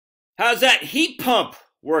How's that heat pump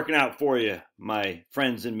working out for you, my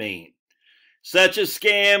friends in Maine? Such a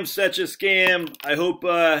scam, such a scam. I hope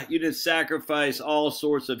you didn't sacrifice all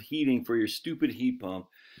sorts of heating for your stupid heat pump.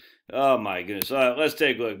 Oh my goodness. Let's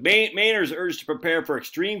take a look. Mainers urged to prepare for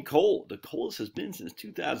extreme cold. The coldest has been since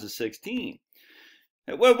 2016.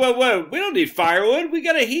 Whoa. We don't need firewood. We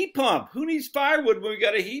got a heat pump. Who needs firewood when we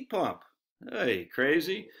got a heat pump? Hey,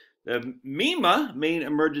 crazy. The MEMA, Maine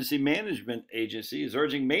Emergency Management Agency, is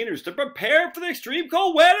urging Mainers to prepare for the extreme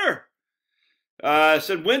cold weather.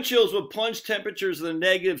 Said wind chills will plunge temperatures in the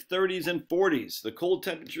negative 30s and 40s. The cold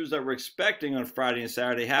temperatures that we're expecting on Friday and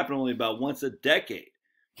Saturday happen only about once a decade.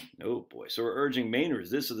 Oh boy, so we're urging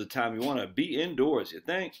Mainers, this is the time you want to be indoors, you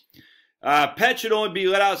think? Pets should only be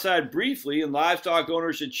let outside briefly, and livestock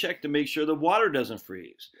owners should check to make sure the water doesn't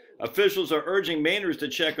freeze. Officials are urging Mainers to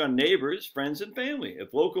check on neighbors, friends, and family.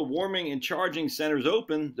 If local warming and charging centers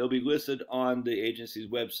open, they'll be listed on the agency's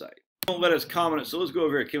website. Don't let us comment. So let's go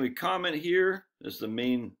over here. Can we comment here? This is the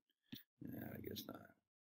main. I guess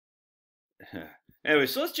not. Anyway,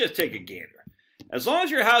 so let's just take a gander. As long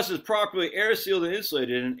as your house is properly air sealed and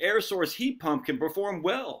insulated, an air source heat pump can perform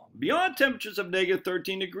well beyond temperatures of negative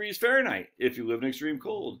 13 degrees Fahrenheit. If you live in extreme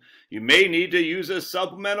cold, you may need to use a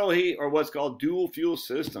supplemental heat or what's called dual fuel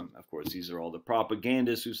system. Of course, these are all the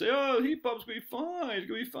propagandists who say, oh, heat pumps will be fine. It's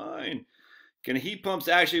going to be fine. Can heat pumps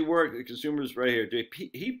actually work? The consumers right here.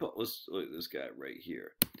 Heat pump, let's look at this guy right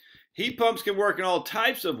here. Heat pumps can work in all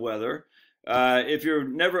types of weather. If you've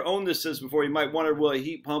never owned this system before, you might wonder, will a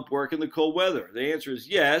heat pump work in the cold weather? The answer is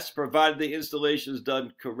yes, provided the installation is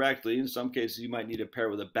done correctly. In some cases, you might need to pair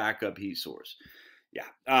with a backup heat source. Yeah.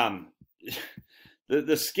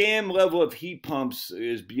 The scam level of heat pumps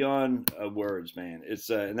is beyond words, man. It's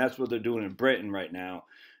and that's what they're doing in Britain right now.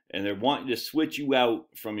 And they're wanting to switch you out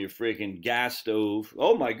from your freaking gas stove.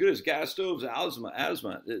 Oh my goodness, gas stoves, asthma.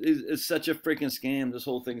 It's such a freaking scam. This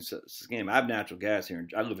whole thing's a scam. I have natural gas here.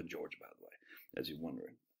 I live in Georgia, by the way, as you're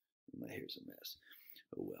wondering. My hair's a mess.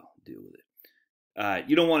 Oh well, deal with it.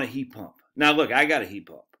 You don't want a heat pump. Now look, I got a heat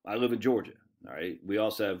pump. I live in Georgia. All right. We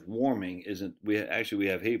also have warming. We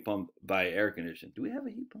have heat pump by air conditioning. Do we have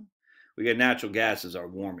a heat pump? We got natural gas as our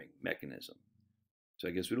warming mechanism. So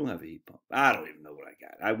I guess we don't have a heat pump. I don't even know what I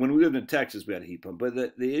got. When we lived in Texas, we had a heat pump.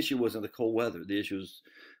 But the issue wasn't the cold weather. The issue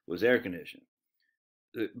was air conditioning.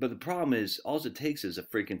 But the problem is, all it takes is a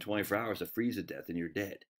freaking 24 hours to freeze to death, and you're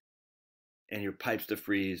dead. And your pipes to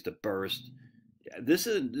freeze, to burst. This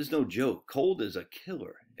is no joke. Cold is a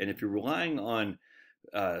killer. And if you're relying on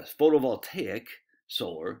photovoltaic,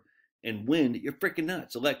 solar, and wind, you're freaking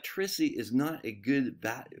nuts. Electricity is not a good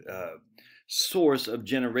source of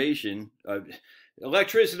generation.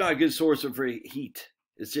 Electricity is not a good source of heat.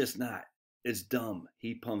 It's just not. It's dumb.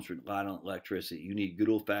 Heat pumps rely on electricity. You need good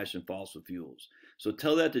old-fashioned fossil fuels. So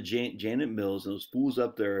tell that to Janet Mills and those fools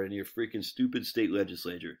up there in your freaking stupid state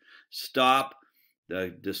legislature. Stop the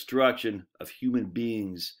destruction of human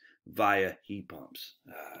beings via heat pumps.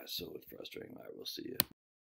 So frustrating. All right, we'll see you.